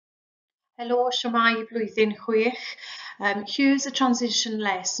Helo, shwmae blwyddyn chwech. Here's a transition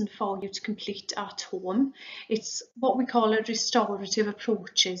lesson for you to complete at home. It's what we call a restorative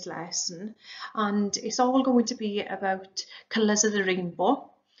approaches lesson, and it's all going to be about colours of the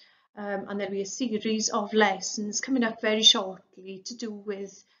rainbow. And there'll be a series of lessons coming up very shortly to do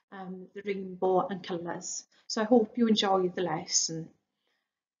with the rainbow and colours. So I hope you enjoy the lesson.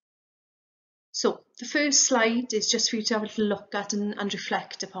 So the first slide is just for you to have a little look at and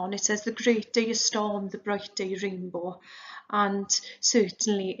reflect upon. It says the greater your storm, the brighter your rainbow. And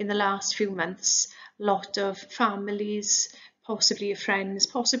certainly in the last few months, a lot of families, possibly your friends,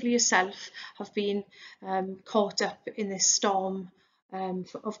 possibly yourself, have been caught up in this storm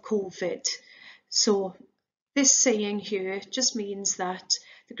of COVID. So this saying here just means that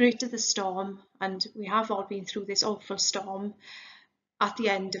the greater the storm, and we have all been through this awful storm, at the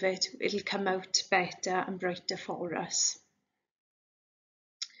end of it, it'll come out better and brighter for us.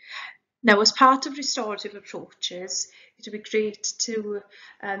 Now, as part of restorative approaches, it would be great to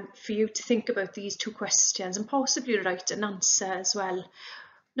for you to think about these two questions and possibly write an answer as well.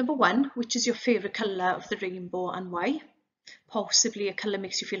 Number one, which is your favourite colour of the rainbow and why? Possibly a colour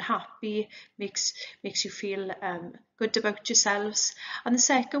makes you feel happy, makes you feel good about yourselves. And the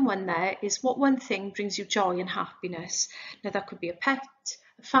second one there is what one thing brings you joy and happiness. Now that could be a pet,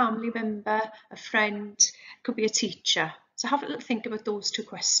 a family member, a friend, it could be a teacher. So have a little think about those two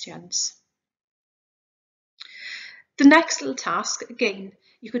questions. The next little task, again,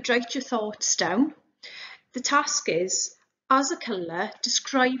 you could write your thoughts down. The task is, as a colour,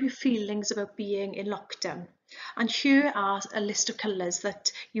 describe your feelings about being in lockdown. And here are a list of colours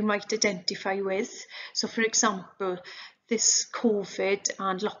that you might identify with. So for example, this COVID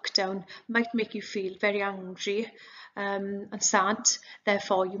and lockdown might make you feel very angry and sad.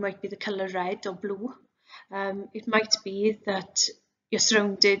 Therefore, you might be the colour red or blue. It might be that you're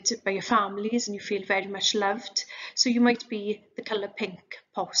surrounded by your families and you feel very much loved. So you might be the colour pink,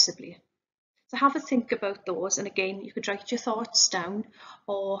 possibly. So have a think about those, and again, you could write your thoughts down,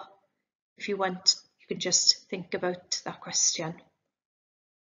 or if you want, you can just think about that question.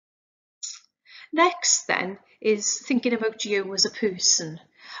 Next then is thinking about you as a person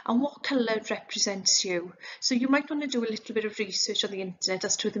and what colour represents you. So you might want to do a little bit of research on the internet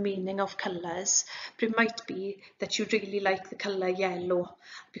as to the meaning of colours, but it might be that you really like the colour yellow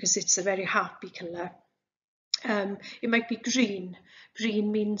because it's a very happy colour. It might be green.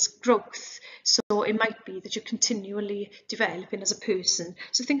 Green means growth, so it might be that you're continually developing as a person.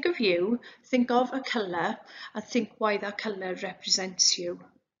 So think of you, think of a colour, and think why that colour represents you.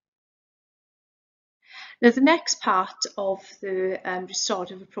 Now the next part of the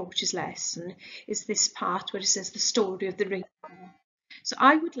restorative approaches lesson is this part where it says the story of the rainbow. So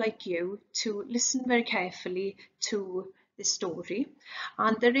I would like you to listen very carefully to this story,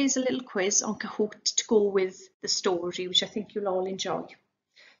 and there is a little quiz on Kahoot to go with the story, which I think you'll all enjoy.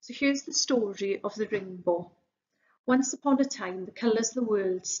 So here's the story of the rainbow. Once upon a time, the colours of the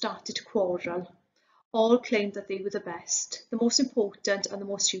world started to quarrel. All claimed that they were the best, the most important and the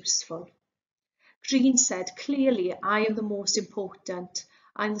most useful. Green said, clearly, I am the most important.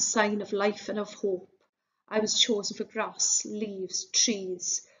 I am the sign of life and of hope. I was chosen for grass, leaves,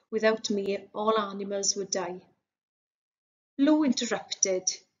 trees. Without me, all animals would die. Blue interrupted.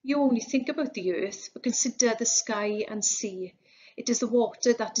 You only think about the earth, but consider the sky and sea. It is the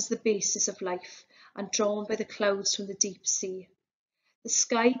water that is the basis of life, and drawn by the clouds from the deep sea. The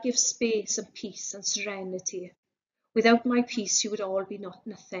sky gives space and peace and serenity. Without my peace, you would all be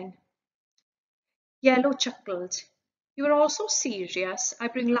nothing. Yellow chuckled. You are all so serious. I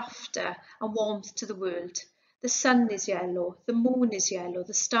bring laughter and warmth to the world. The sun is yellow, the moon is yellow,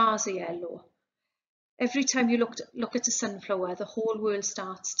 the stars are yellow. Every time you look at a sunflower, the whole world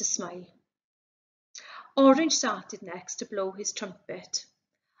starts to smile. Orange started next to blow his trumpet.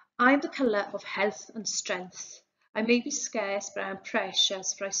 I am the colour of health and strength. I may be scarce, but I am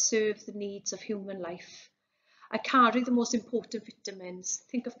precious, for I serve the needs of human life. I carry the most important vitamins.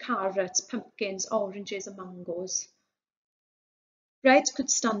 Think of carrots, pumpkins, oranges and mangoes. Red could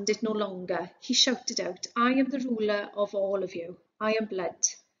stand it no longer. He shouted out, I am the ruler of all of you. I am blood.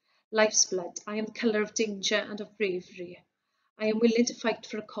 Life's blood. I am the colour of danger and of bravery. I am willing to fight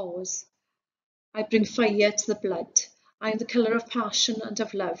for a cause. I bring fire to the blood. I am the colour of passion and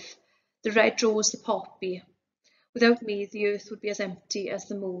of love. The red rose, the poppy. Without me, the earth would be as empty as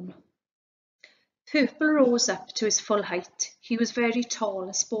the moon. Purple rose up to his full height. He was very tall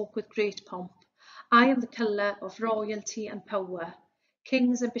and spoke with great pomp. I am the colour of royalty and power.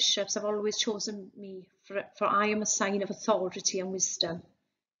 Kings and bishops have always chosen me, for I am a sign of authority and wisdom.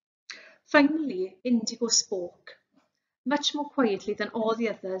 Finally, Indigo spoke. much more quietly than all the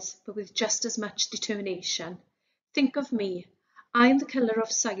others, but with just as much determination. Think of me. I am the colour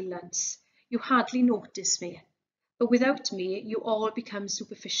of silence. You hardly notice me, but without me you all become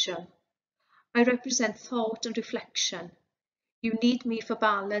superficial. I represent thought and reflection. You need me for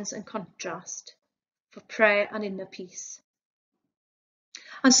balance and contrast, for prayer and inner peace.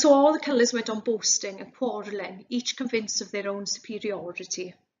 And so all the colours went on boasting and quarrelling, each convinced of their own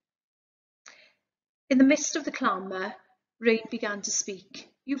superiority. In the midst of the clamour, Rain began to speak.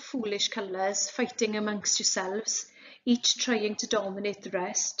 You foolish colours, fighting amongst yourselves, each trying to dominate the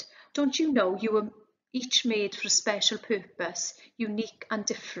rest. Don't you know you were each made for a special purpose, unique and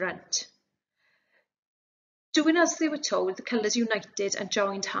different? Doing as they were told, the colours united and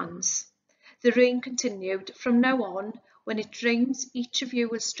joined hands. The rain continued. From now on, when it rains, each of you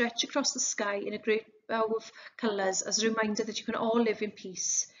will stretch across the sky in a great bow of colours as a reminder that you can all live in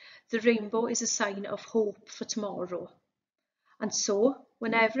peace. The rainbow is a sign of hope for tomorrow. And so,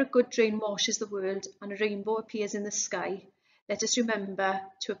 whenever a good rain washes the world and a rainbow appears in the sky, let us remember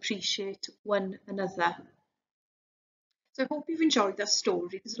to appreciate one another. So I hope you've enjoyed that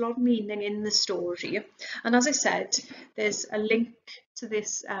story. There's a lot of meaning in the story. And as I said, there's a link to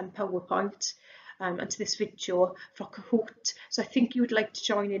this PowerPoint and to this video for Kahoot. So I think you would like to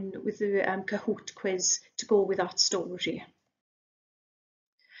join in with the Kahoot quiz to go with that story.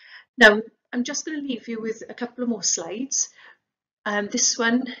 Now, I'm just going to leave you with a couple of more slides. This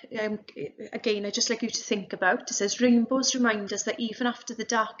one, again, I'd just like you to think about. It says, rainbows remind us that even after the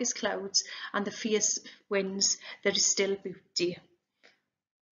darkest clouds and the fierce winds, there is still beauty.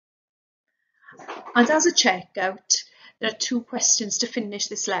 And as a checkout, there are 2 questions to finish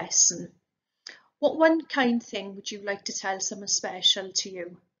this lesson. What one kind thing would you like to tell someone special to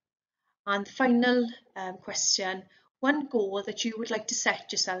you? And the final question, one goal that you would like to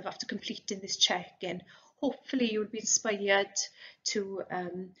set yourself after completing this check-in. Hopefully you'll be inspired to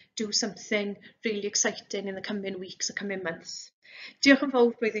do something really exciting in the coming weeks or coming months. Diolch yn fawr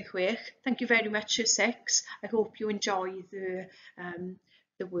blwyddyn chwech. Thank you very much Year 6. I hope you enjoy the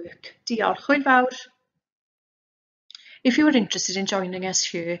work. Diolch. Hwyl fawr. If you are interested in joining us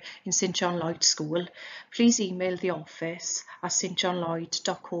here in St John Lloyd School, please email the office at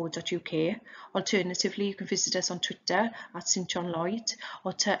stjohnlloyd.co.uk. Alternatively, you can visit us on Twitter at St John Lloyd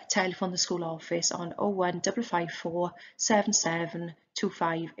or telephone the school office on 01554 77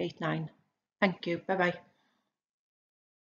 2589. Thank you. Bye bye.